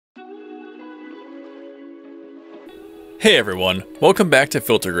Hey everyone, welcome back to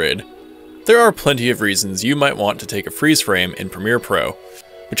FilterGrade. There are plenty of reasons you might want to take a freeze frame in Premiere Pro,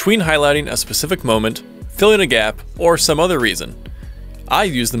 between highlighting a specific moment, filling a gap, or some other reason. I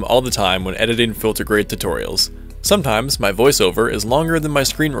use them all the time when editing FilterGrade tutorials. Sometimes my voiceover is longer than my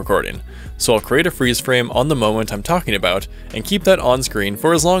screen recording, so I'll create a freeze frame on the moment I'm talking about and keep that on screen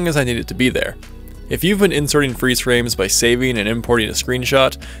for as long as I need it to be there. If you've been inserting freeze frames by saving and importing a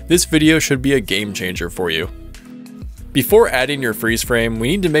screenshot, this video should be a game changer for you. Before adding your freeze frame, we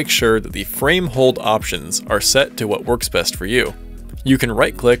need to make sure that the frame hold options are set to what works best for you. You can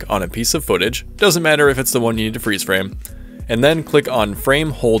right-click on a piece of footage, doesn't matter if it's the one you need to freeze frame, and then click on Frame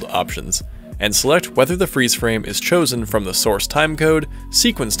Hold Options, and select whether the freeze frame is chosen from the source timecode,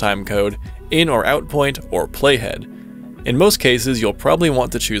 sequence timecode, in or out point, or playhead. In most cases, you'll probably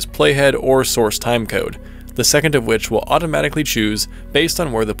want to choose playhead or source timecode, the second of which will automatically choose based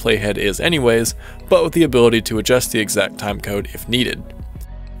on where the playhead is anyways, but with the ability to adjust the exact timecode if needed.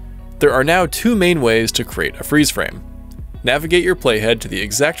 There are now two main ways to create a freeze frame. Navigate your playhead to the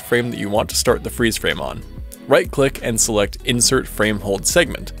exact frame that you want to start the freeze frame on. Right-click and select Insert Frame Hold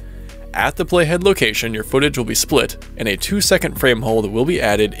Segment. At the playhead location, your footage will be split, and a 2-second frame hold will be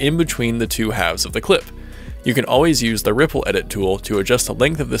added in between the two halves of the clip. You can always use the Ripple Edit tool to adjust the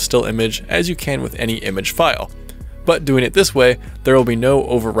length of the still image as you can with any image file, but doing it this way, there will be no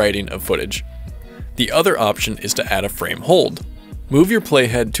overwriting of footage. The other option is to add a frame hold. Move your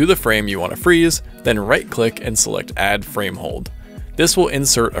playhead to the frame you want to freeze, then right-click and select Add Frame Hold. This will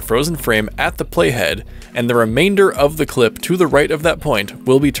insert a frozen frame at the playhead, and the remainder of the clip to the right of that point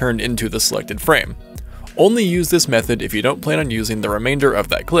will be turned into the selected frame. Only use this method if you don't plan on using the remainder of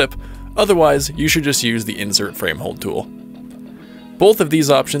that clip, otherwise you should just use the Insert Frame Hold tool. Both of these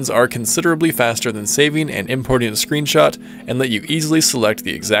options are considerably faster than saving and importing a screenshot and let you easily select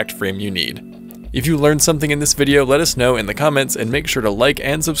the exact frame you need. If you learned something in this video, let us know in the comments and make sure to like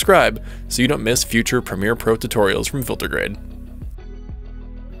and subscribe so you don't miss future Premiere Pro tutorials from FilterGrade.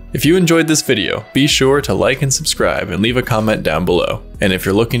 If you enjoyed this video, be sure to like and subscribe and leave a comment down below. And if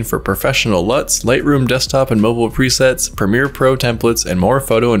you're looking for professional LUTs, Lightroom desktop and mobile presets, Premiere Pro templates, and more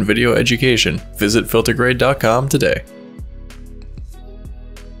photo and video education, visit filtergrade.com today.